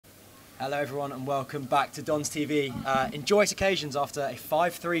Hello everyone and welcome back to DonsTV. In joyous occasions after a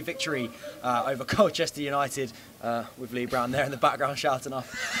 5-3 victory over Colchester United, with Lee Brown there in the background shouting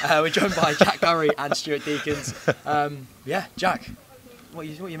off. We're joined by Jack Currie and Stuart Deakins. Yeah, Jack, what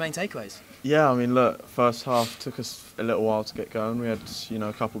are your main takeaways? Yeah, I mean, look, first half took us a little while to get going. We had,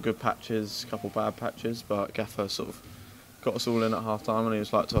 a couple good patches, a couple bad patches, but Gaffer sort of got us all in at half time, and he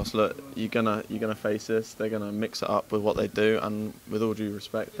was like to us, look, you're gonna face this. They're gonna mix it up with what they do, and with all due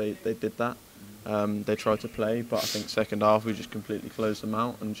respect, they did that. They tried to play, but I think second half we just completely closed them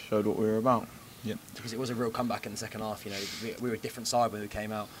out and showed what we were about. Yeah, because it was a real comeback in the second half. We were a different side when we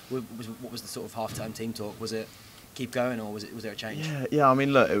came out. What was the sort of half-time team talk? Was it keep going, or was there a change? Yeah. I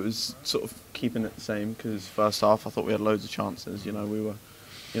mean, look, it was sort of keeping it the same, because first half I thought we had loads of chances. We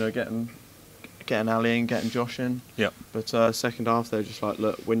were, getting Ali in, getting Josh in. Yeah. But second half they're just like,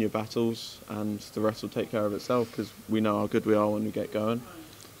 look, win your battles, and the rest will take care of itself, because we know how good we are when we get going.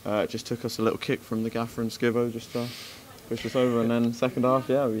 It just took us a little kick from the Gaffer and Skivo just to push us over, and then second half,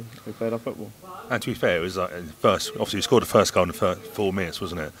 yeah, we played our football. And to be fair, it was like obviously we scored the first goal in the first 4 minutes,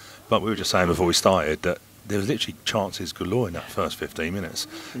 wasn't it? But we were just saying before we started that there was literally chances galore in that first 15 minutes.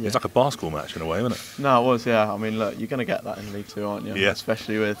 Yeah. It's like a basketball match in a way, wasn't it? No, it was, yeah. I mean, look, you're going to get that in League Two, aren't you? Yeah.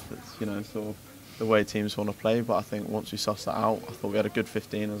 Especially with, sort of the way teams want to play. But I think once we sussed that out, I thought we had a good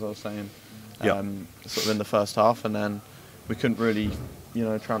 15, as I was saying, sort of in the first half, and then we couldn't really,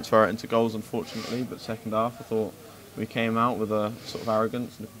 transfer it into goals, unfortunately. But second half, I thought we came out with a sort of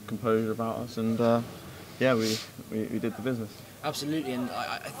arrogance and composure about us, and we did the business. Absolutely, and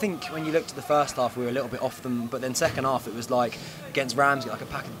I think when you looked at the first half, we were a little bit off them, but then second half it was like against Ramsey, like a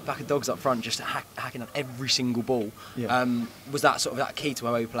pack of dogs up front, just hacking at every single ball. Yeah. Was that sort of that key to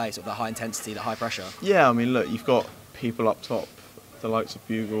how we play, sort of the high intensity, the high pressure? Yeah, I mean, look, you've got people up top, the likes of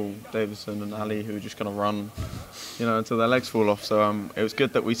Bugle, Davison and Ali, who are just going to run, until their legs fall off. So it was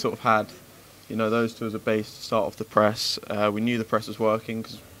good that we sort of had, those two as a base to start off the press. We knew the press was working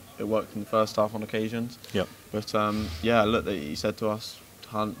because it worked in the first half on occasions. Yep. But look, he said to us,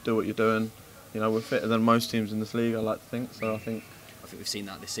 Hunt, do what you're doing. We're fitter than most teams in this league, I like to think. So I think we've seen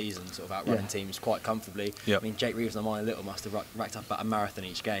that this season, sort of outrunning teams quite comfortably. Yep. I mean, Jake Reeves and Amaya Little must have racked up about a marathon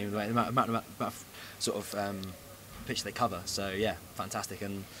each game, the amount of sort of pitch they cover. So yeah, fantastic.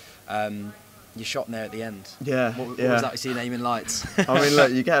 And you shot in there at the end. Yeah. What was that? You see naming lights. I mean,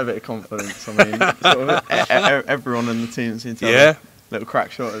 look, you get a bit of confidence. I mean, sort of everyone in the team seems to have a little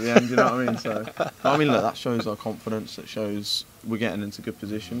crack shot at the end. You know what I mean? So, I mean, look, that shows our confidence. It shows we're getting into good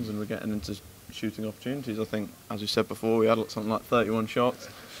positions and we're getting into shooting opportunities. I think, as we said before, we had something like 31 shots,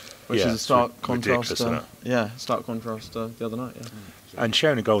 which is a stark contrast. Stark contrast to the other night. Yeah. And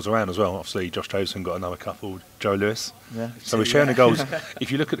sharing the goals around as well. Obviously, Josh Joseph got another couple. Joe Lewis. Yeah. So we're sharing the goals.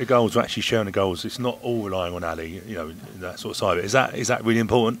 If you look at the goals, we're actually sharing the goals. It's not all relying on Ali. That sort of side of it. Is that really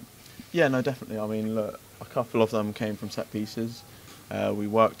important? Yeah, no, definitely. I mean, look, a couple of them came from set pieces. We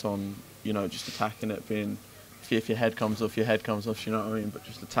worked on, just attacking it, being if your head comes off, you know what I mean. But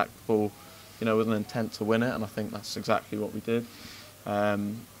just attack the ball, with an intent to win it, and I think that's exactly what we did.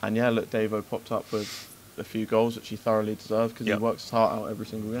 And yeah, look, Davo popped up with a few goals which he thoroughly deserved, because he works his heart out every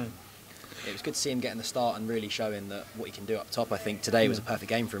single game. It was good to see him getting the start and really showing that what he can do up top. I think today was a perfect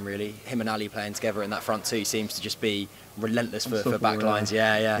game for him, really. Him and Ali playing together in that front two seems to just be relentless for back lines.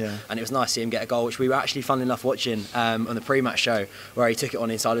 Yeah. And it was nice to see him get a goal, which we were actually, funnily enough, watching on the pre-match show, where he took it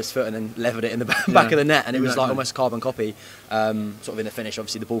on inside his foot and then levelled it in the back of the net, and it was like almost a carbon copy, sort of in the finish.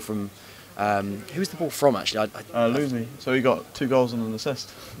 Obviously, the ball from who was the ball from actually? Lumi. So he got 2 goals and an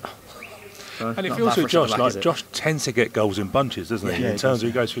assist. And it feels with Josh, Josh tends to get goals in bunches, doesn't he? Yeah, in terms of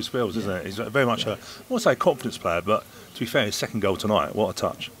he goes through spells, isn't it? He's very much I won't say a confidence player, but to be fair, his second goal tonight, what a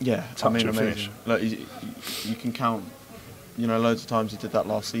touch. Yeah, touch and amazing. finish. Look, you can count, loads of times he did that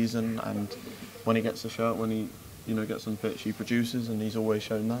last season, and when he gets the shirt, when he, gets on the pitch, he produces, and he's always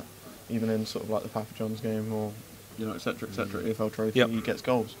shown that, even in sort of like the Papa John's game or, etc., EFL Trophy, he gets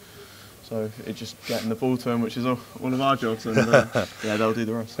goals. So it's just getting the ball to him, which is all of our jobs, and they'll do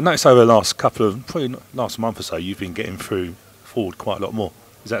the rest. And notice over the last probably last month or so, you've been getting forward quite a lot more.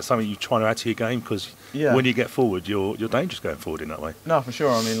 Is that something you're trying to add to your game? Because when you get forward, you're dangerous going forward in that way. No, for sure.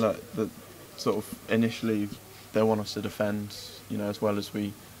 I mean, look, sort of initially they want us to defend, as well as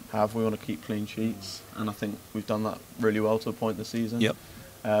we have. We want to keep clean sheets, and I think we've done that really well to a point this season. Yep.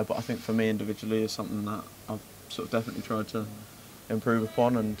 But I think for me individually, is something that I've sort of definitely tried to improve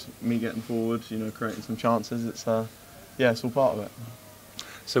upon, and me getting forward, creating some chances, it's all part of it.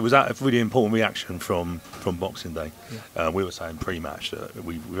 So was that a really important reaction from Boxing Day? Yeah. We were saying pre-match that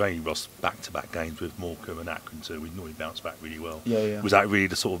we've only lost back-to-back games with Morecambe and Accrington, so we normally bounce back really well. Yeah. Was that really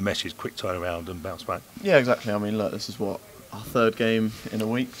the sort of message, quick turnaround and bounce back? Yeah, exactly. I mean, look, this is what our third game in a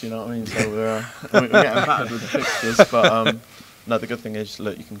week. Do you know what I mean? So we're getting battered with the fixtures, but no, the good thing is,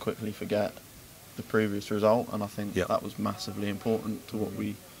 look, you can quickly forget the previous result, and I think that was massively important to what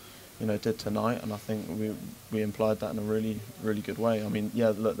we, did tonight, and I think we implied that in a really, really good way. I mean,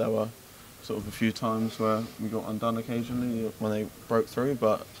 yeah, look, there were sort of a few times where we got undone occasionally when they broke through,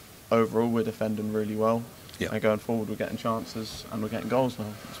 but overall we're defending really well, and going forward we're getting chances and we're getting goals now.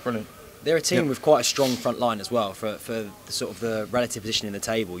 It's brilliant. They're a team with quite a strong front line as well for the sort of the relative position in the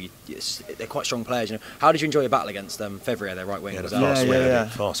table. They're quite strong players. How did you enjoy your battle against Fevrier, their right wing?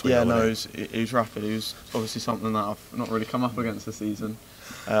 Fast he was rapid. He was obviously something that I've not really come up against this season.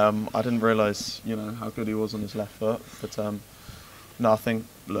 I didn't realise, how good he was on his left foot. But no, I think,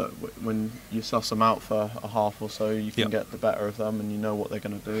 look, when you suss them out for a half or so, you can get the better of them and you know what they're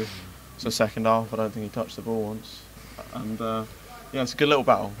going to do. So second half, I don't think he touched the ball once. And yeah, it's a good little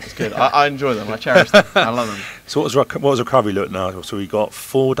battle. It's good. I enjoy them. I cherish them. I love them. So what was recovery look now? So we got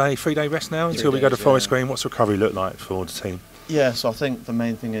 3-day rest now until we go to Forest Green. What's recovery look like for the team? Yeah, so I think the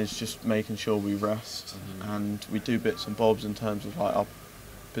main thing is just making sure we rest and we do bits and bobs in terms of like our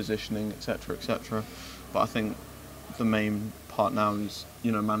positioning, etc., etc. But I think the main part now is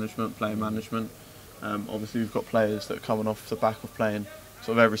management, player management. Obviously, we've got players that are coming off the back of playing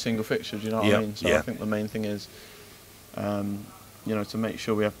sort of every single fixture. Do you know what I mean? So I think the main thing is. To make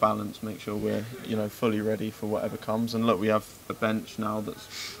sure we have balance, make sure we're, fully ready for whatever comes. And look, we have a bench now that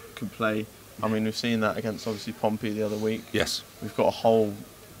can play. I mean, we've seen that against obviously Pompey the other week. Yes. We've got a whole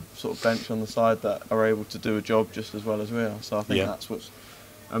sort of bench on the side that are able to do a job just as well as we are. So I think that's what's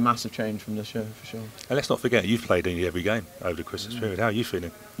a massive change from this year for sure. And let's not forget, you've played nearly every game over the Christmas period. How are you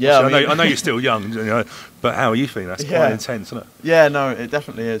feeling? Yeah, I know you're still young, but how are you feeling? That's quite intense, isn't it? Yeah, no, it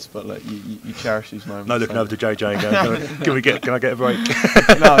definitely is. But look, you cherish these moments. No looking over to JJ and going, can I get a break?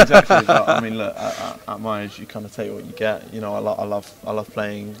 No, exactly. But I mean, look, at my age, you kind of take what you get. I love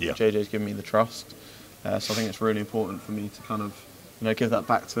playing. Yeah. JJ's given me the trust, so I think it's really important for me to kind of, give that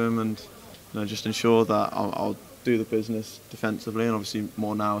back to him and, just ensure that I'll do the business defensively and obviously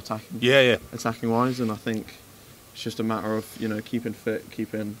more now attacking. Attacking wise, and I think it's just a matter of keeping fit,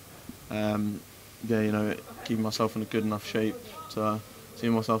 keeping myself in a good enough shape to see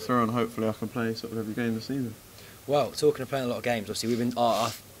myself through, and hopefully I can play sort of every game this season. Well, talking of playing a lot of games, obviously we've been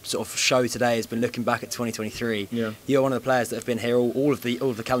our sort of show today has been looking back at 2023. Yeah. You're one of the players that have been here all of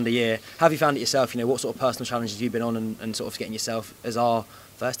the calendar year. Have you found it yourself? What sort of personal challenges have you been on and sort of getting yourself as our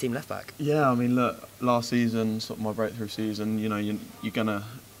first team left back? Yeah, I mean, look, last season, sort of my breakthrough season, you're gonna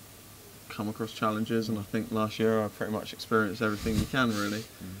come across challenges, and I think last year I pretty much experienced everything you can really.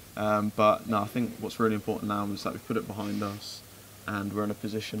 But no, I think what's really important now is that we've put it behind us, and we're in a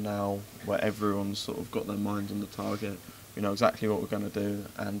position now where everyone's sort of got their minds on the target. We know exactly what we're going to do,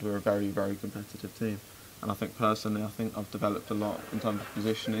 and we're a very, very competitive team. And I think personally, I've developed a lot in terms of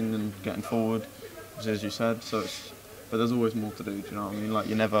positioning and getting forward, as you said. But there's always more to do. Do you know what I mean? Like,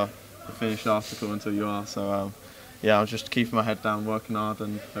 you're never a finished article until you are. So yeah, I'm just keeping my head down, working hard,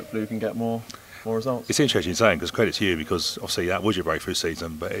 and hopefully we can get more results. It's interesting saying, because credit to you, because obviously that was your breakthrough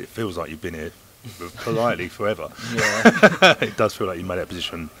season, but it feels like you've been here politely forever. Yeah. It does feel like you made that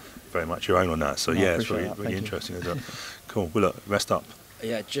position very much your own on that. So yeah, it's really interesting. Cool. Well, look, rest up.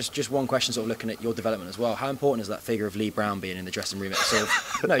 Yeah, just one question, sort of looking at your development as well. How important is that figure of Lee Brown being in the dressing room? Sort of,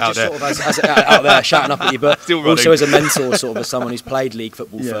 no, just sort of as out there shouting up at you, but also as a mentor, sort of as someone who's played league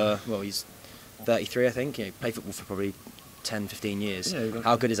football for, well, he's 33, I think. Played football for probably 10, 15 years. Yeah,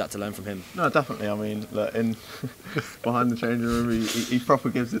 how good is that to learn from him? No, definitely. I mean, look, behind the changing room, he proper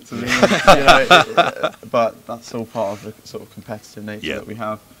gives it to me. But that's all part of the sort of competitive nature that we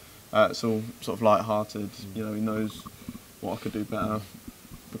have. It's all sort of light-hearted. He knows what I could do better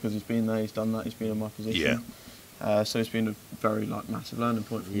because he's been there, he's done that, he's been in my position. Yeah. So it's been a very massive learning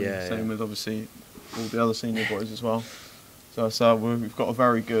point for me. Same with obviously all the other senior boys as well. So we've got a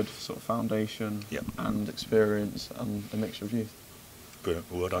very good sort of foundation and experience and a mixture of youth.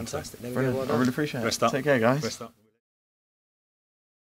 Brilliant. Well done. Fantastic. Brilliant. I really appreciate it. Rest up. Take care, guys. Rest up.